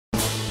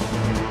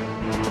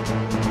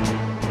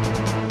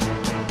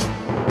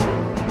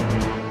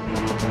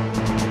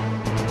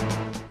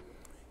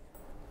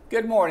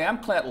Good morning, I'm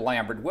Clint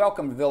Lambert.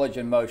 Welcome to Village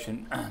in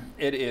Motion.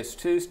 It is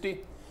Tuesday.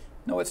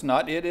 No, it's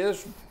not. It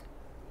is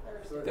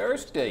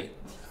Thursday.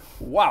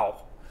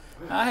 Wow.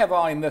 I have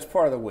only missed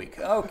part of the week.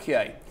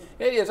 Okay.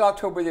 It is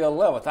October the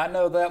 11th. I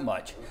know that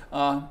much.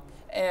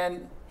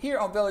 And here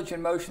on Village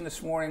in Motion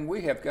this morning,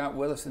 we have got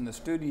with us in the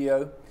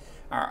studio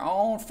our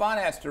own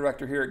finance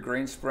director here at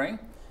Greenspring,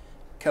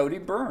 Cody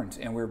Burns.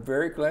 And we're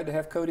very glad to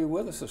have Cody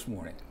with us this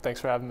morning.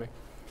 Thanks for having me.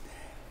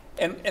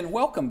 And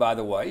welcome, by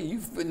the way.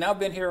 You've now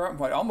been here,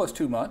 what, almost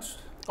 2 months?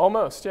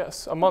 Almost,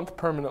 yes. A month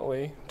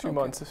permanently, 2 Okay.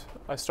 months.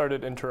 I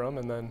started interim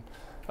and then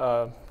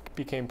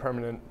became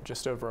permanent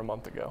just over a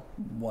month ago.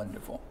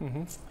 Wonderful.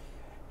 Mm-hmm.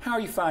 How are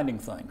you finding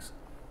things?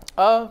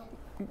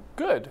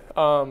 Good.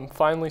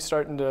 Finally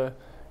starting to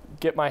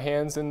get my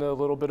hands into a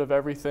little bit of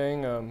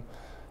everything.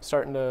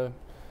 Starting to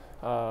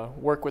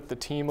work with the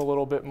team a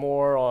little bit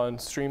more on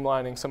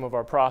streamlining some of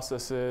our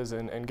processes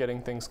and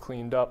getting things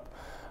cleaned up.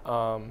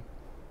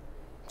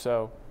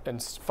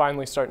 And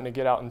finally starting to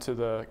get out into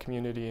the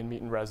community and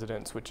meeting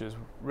residents, which is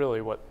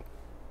really what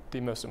the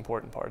most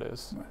important part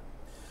is. Right.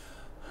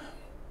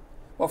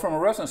 Well, from a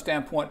resident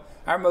standpoint,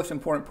 our most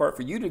important part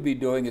for you to be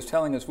doing is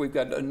telling us we've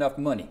got enough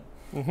money.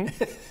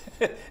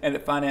 Mm-hmm. And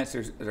that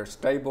finances are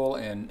stable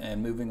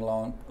and moving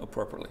along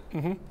appropriately.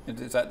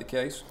 Mm-hmm. Is that the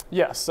case?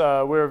 Yes,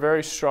 we're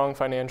very strong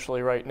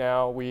financially right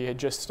now. We had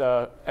just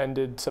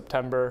ended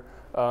September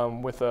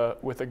with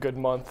a good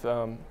month,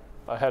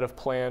 ahead of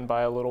plan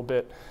by a little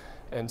bit.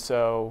 And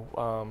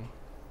so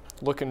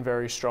looking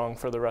very strong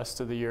for the rest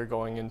of the year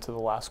going into the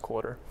last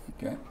quarter.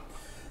 Okay.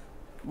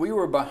 We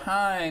were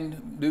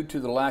behind due to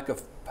the lack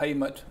of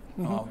payment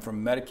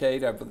from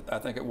Medicaid, I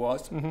think it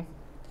was. Mm-hmm.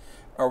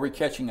 Are we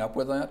catching up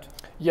with that?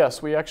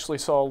 Yes, we actually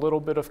saw a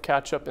little bit of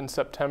catch up in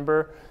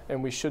September,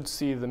 and we should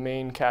see the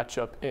main catch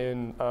up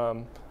in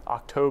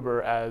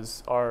October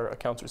as our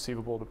accounts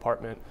receivable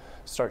department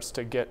starts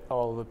to get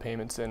all of the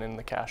payments in and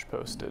the cash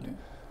posted. Okay.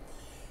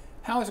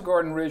 How is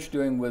Garden Ridge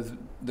doing with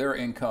their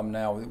income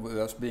now, with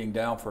us being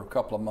down for a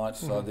couple of months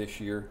this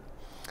year?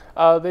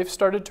 They've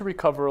started to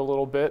recover a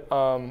little bit.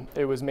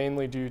 It was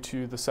mainly due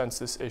to the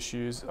census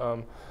issues,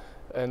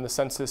 and the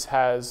census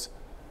has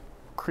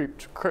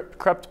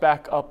crept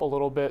back up a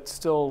little bit,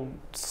 still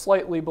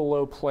slightly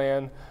below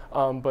plan,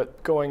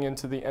 but going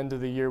into the end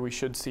of the year, we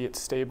should see it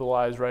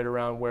stabilize right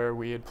around where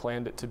we had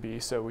planned it to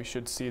be. So we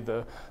should see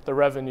the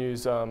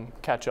revenues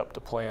catch up to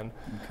plan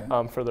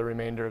for the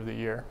remainder of the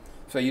year.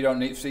 So you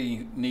don't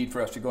see need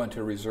for us to go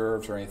into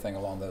reserves or anything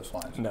along those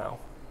lines? No.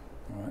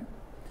 All right.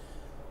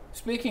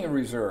 Speaking of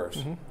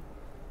reserves,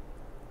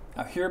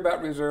 I hear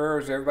about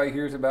reserves, everybody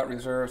hears about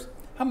reserves.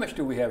 How much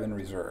do we have in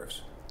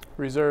reserves?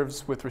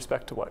 Reserves with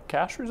respect to what?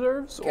 Cash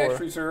reserves? Cash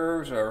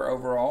reserves or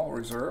overall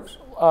reserves?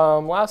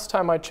 Last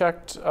time I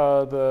checked,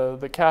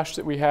 the cash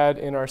that we had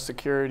in our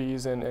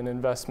securities and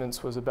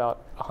investments was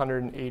about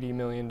 $180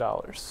 million.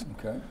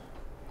 Okay.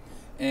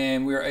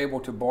 And we're able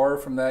to borrow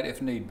from that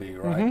if need be,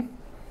 right?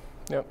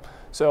 Yep.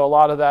 So a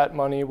lot of that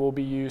money will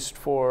be used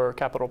for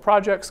capital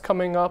projects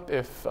coming up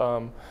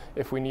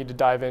if we need to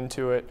dive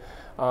into it.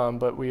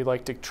 But we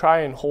like to try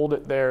and hold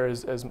it there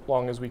as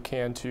long as we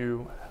can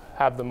to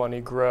have the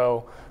money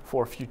grow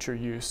for future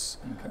use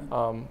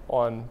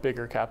on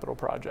bigger capital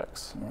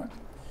projects. All right.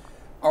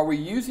 Are we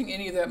using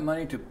any of that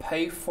money to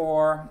pay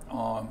for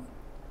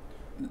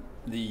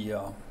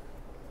the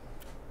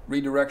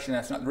redirection,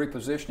 that's not the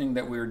repositioning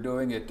that we're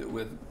doing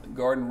with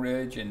Garden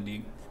Ridge and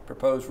the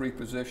proposed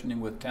repositioning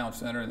with Town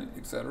Center,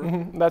 et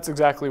cetera? That's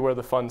exactly where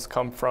the funds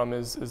come from,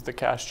 is the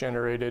cash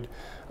generated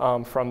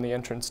from the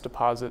entrance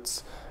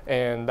deposits,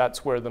 and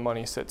that's where the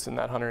money sits in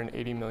that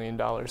 $180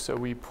 million. So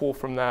we pull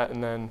from that,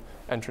 and then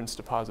entrance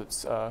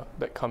deposits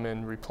that come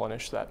in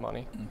replenish that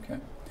money. Okay.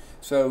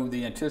 So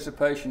the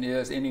anticipation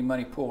is any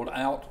money pulled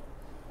out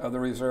of the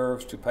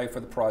reserves to pay for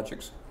the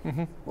projects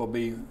will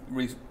be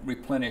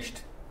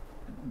replenished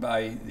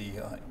by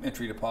the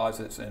entry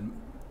deposits and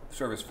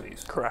service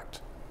fees.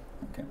 Correct.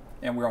 Okay,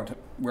 and we're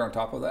on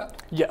top of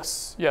that?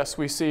 Yes,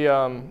 we see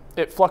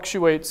it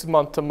fluctuates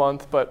month to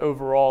month, but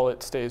overall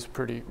it stays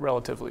pretty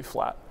relatively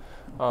flat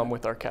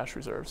with our cash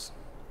reserves.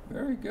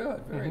 Very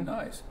good, very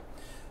nice.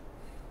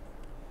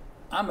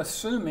 I'm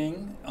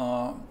assuming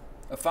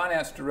a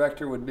finance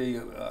director would be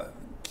a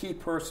key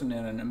person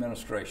in an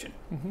administration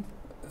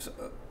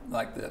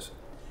like this.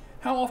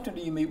 How often do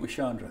you meet with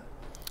Chandra?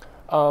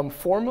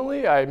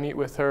 Formally, I meet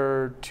with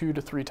her 2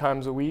 to 3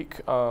 times a week,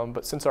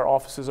 but since our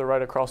offices are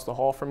right across the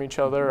hall from each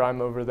other,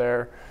 I'm over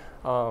there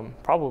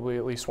probably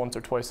at least once or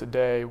twice a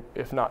day,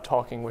 if not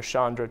talking with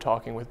Chandra,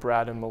 talking with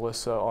Brad and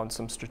Melissa on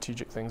some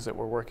strategic things that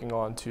we're working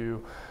on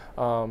to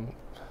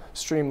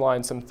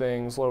streamline some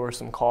things, lower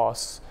some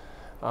costs,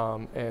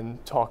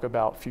 and talk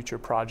about future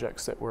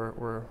projects that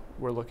we're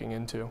looking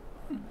into.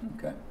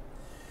 Okay.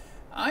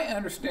 I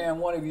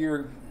understand one of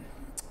your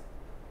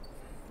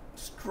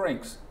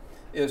strengths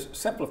is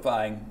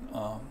simplifying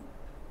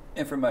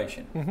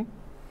information.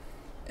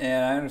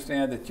 And I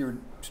understand that you're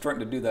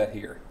starting to do that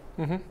here.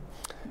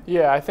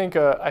 Yeah, I think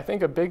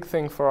a big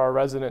thing for our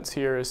residents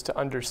here is to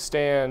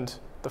understand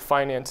the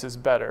finances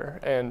better.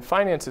 And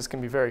finances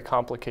can be very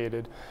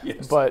complicated,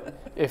 Yes. but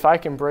if I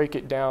can break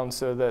it down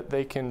so that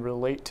they can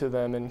relate to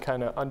them and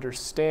kind of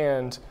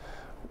understand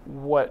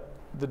what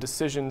the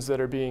decisions that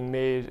are being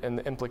made and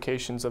the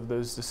implications of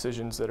those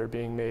decisions that are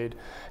being made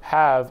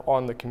have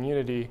on the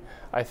community,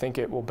 I think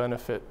it will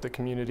benefit the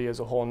community as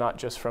a whole, not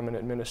just from an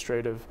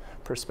administrative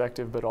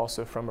perspective, but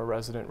also from a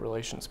resident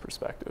relations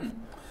perspective.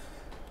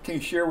 Can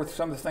you share with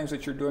some of the things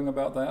that you're doing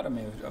about that? I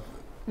mean,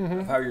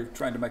 how you're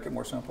trying to make it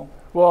more simple?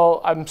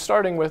 Well, I'm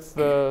starting with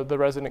the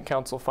Resident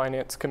Council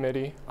Finance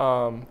Committee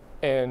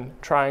and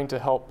trying to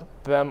help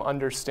them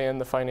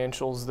understand the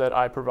financials that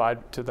I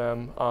provide to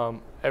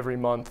them every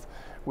month.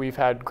 We've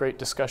had great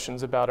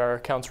discussions about our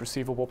accounts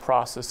receivable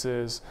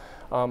processes,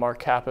 our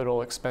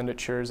capital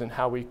expenditures, and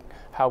how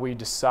we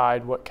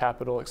decide what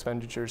capital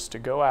expenditures to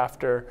go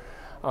after,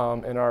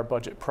 in our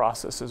budget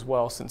process as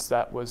well, since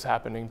that was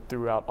happening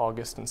throughout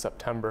August and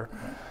September.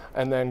 Right.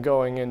 And then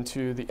going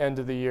into the end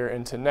of the year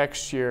into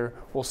next year,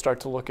 we'll start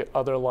to look at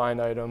other line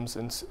items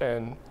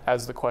and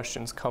as the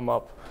questions come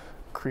up,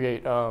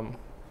 create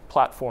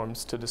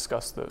platforms to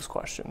discuss those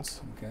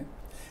questions. Okay.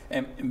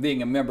 And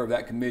being a member of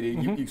that committee,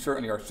 you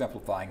certainly are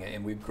simplifying it,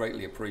 and we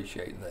greatly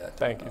appreciate that.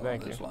 Thank you,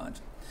 thank you.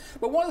 Lines.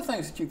 But one of the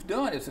things that you've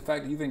done is the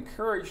fact that you've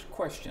encouraged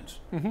questions.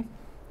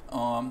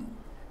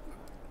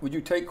 Would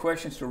you take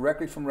questions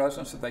directly from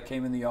residents if they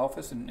came in the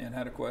office and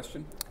had a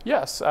question?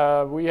 Yes,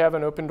 we have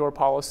an open door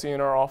policy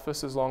in our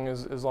office as long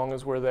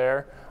as we're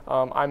there.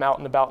 I'm out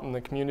and about in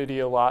the community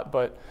a lot,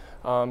 but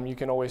you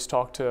can always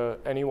talk to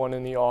anyone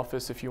in the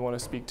office if you want to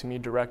speak to me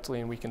directly,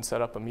 and we can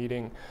set up a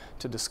meeting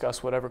to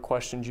discuss whatever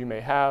questions you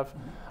may have.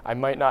 I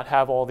might not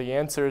have all the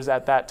answers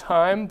at that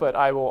time, but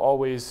I will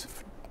always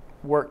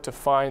work to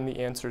find the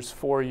answers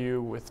for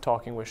you with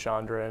talking with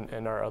Chandra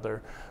and our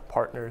other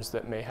partners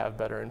that may have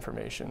better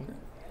information. Okay.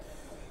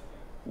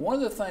 One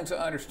of the things I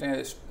understand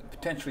is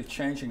potentially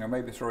changing, or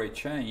maybe it's already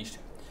changed,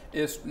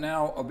 is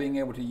now being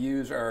able to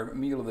use our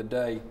meal of the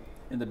day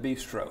in the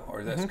bistro,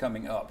 or that's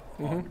coming up,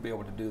 to be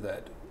able to do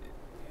that.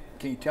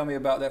 Can you tell me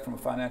about that from a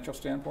financial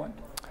standpoint?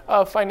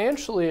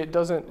 Financially,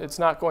 it's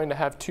not going to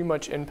have too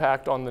much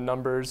impact on the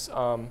numbers.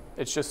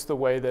 It's just the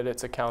way that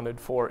it's accounted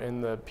for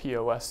in the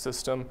POS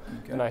system.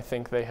 Okay. And I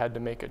think they had to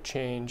make a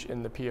change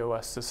in the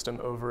POS system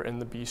over in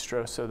the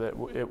bistro so that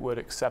it would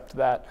accept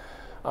that.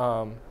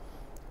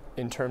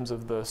 In terms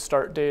of the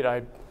start date,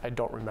 I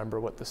don't remember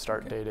what the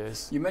start date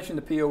is. You mentioned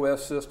the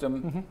POS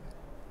system.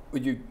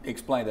 Would you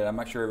explain that? I'm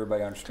not sure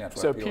everybody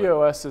understands what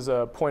POS is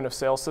a point of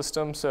sale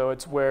system, so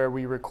it's where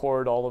we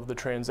record all of the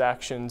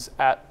transactions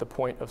at the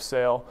point of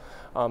sale.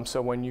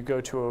 So when you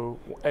go to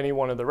any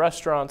one of the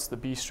restaurants, the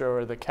bistro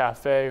or the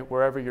cafe,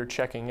 wherever you're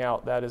checking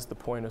out, that is the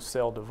point of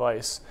sale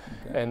device.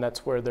 Okay. And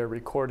that's where they're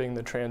recording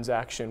the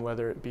transaction,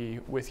 whether it be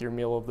with your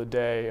meal of the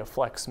day, a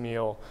flex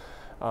meal,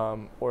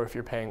 or if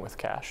you're paying with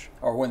cash.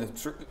 Or when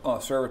the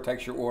server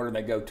takes your order and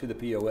they go to the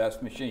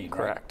POS machine,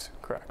 correct,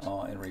 right?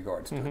 Correct. In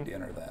regards to the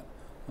enter that.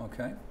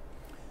 Okay.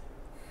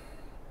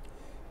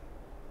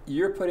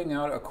 You're putting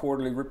out a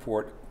quarterly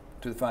report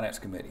to the Finance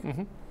Committee.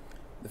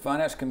 The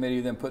Finance Committee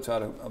then puts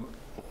out a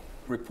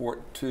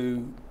report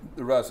to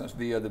the residents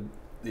via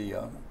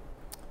the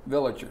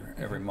villager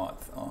every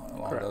month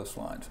along those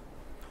lines.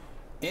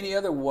 Any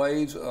other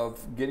ways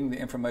of getting the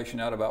information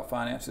out about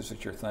finances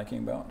that you're thinking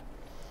about?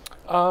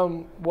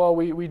 Well,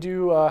 we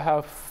do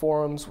have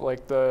forums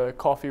like the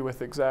Coffee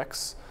with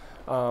Execs,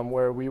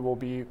 where we will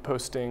be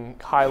posting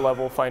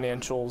high-level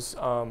financials,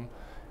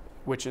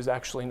 which is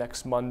actually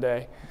next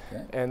Monday.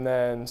 Okay. And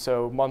then,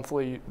 so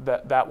monthly,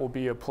 that will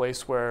be a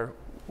place where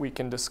we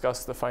can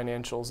discuss the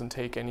financials and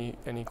take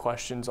any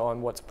questions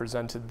on what's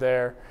presented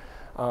there.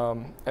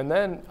 And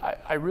then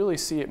I really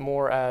see it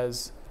more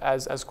as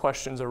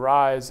questions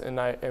arise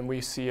and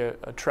we see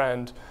a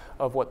trend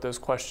of what those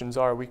questions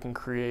are, we can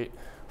create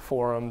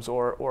forums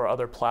or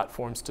other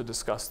platforms to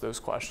discuss those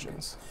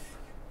questions.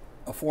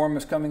 A forum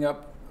is coming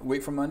up a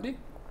week from Monday?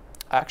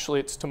 Actually,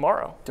 it's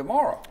tomorrow.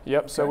 Tomorrow?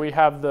 Yep, okay. So we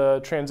have the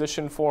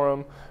transition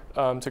forum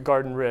to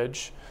Garden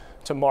Ridge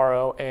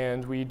tomorrow,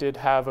 and we did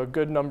have a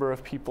good number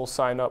of people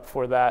sign up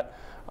for that,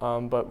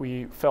 but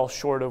we fell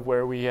short of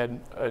where we had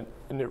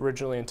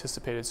originally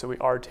anticipated, so we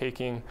are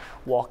taking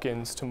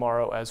walk-ins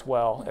tomorrow as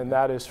well, and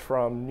that is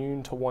from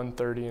noon to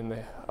 1:30 in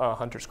the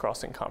Hunters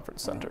Crossing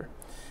Conference Center.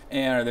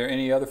 And are there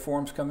any other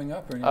forums coming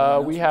up?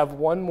 Or we have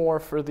one more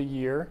for the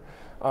year.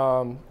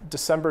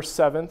 December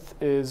 7th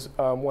is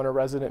when a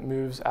resident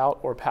moves out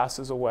or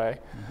passes away,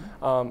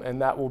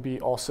 and that will be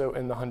also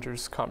in the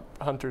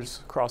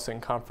Hunters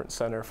Crossing Conference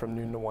Center from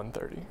noon to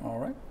 1:30. All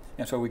right.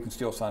 And so we can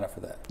still sign up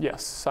for that?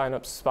 Yes,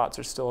 sign-up spots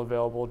are still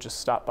available.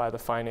 Just stop by the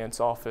finance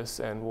office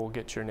and we'll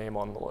get your name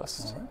on the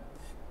list. All right.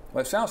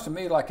 Well, it sounds to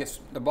me like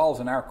the ball's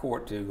in our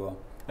court to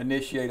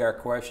initiate our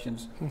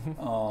questions,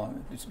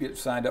 just get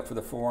signed up for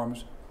the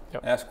forums,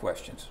 ask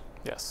questions.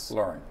 Yes.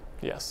 Learn.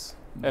 Yes.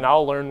 And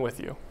I'll learn with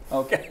you.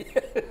 Okay.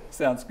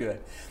 Sounds good.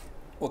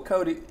 Well,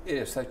 Cody, it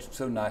is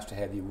so nice to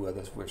have you with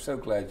us. We're so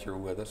glad you're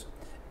with us.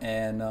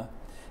 And,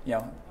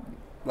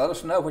 let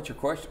us know what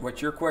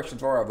your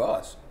questions are of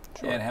us.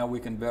 Sure. and how we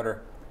can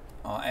better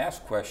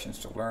ask questions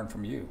to learn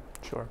from you.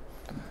 Sure.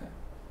 Okay.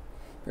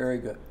 Very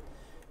good.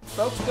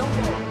 Folks, don't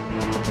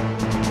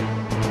go.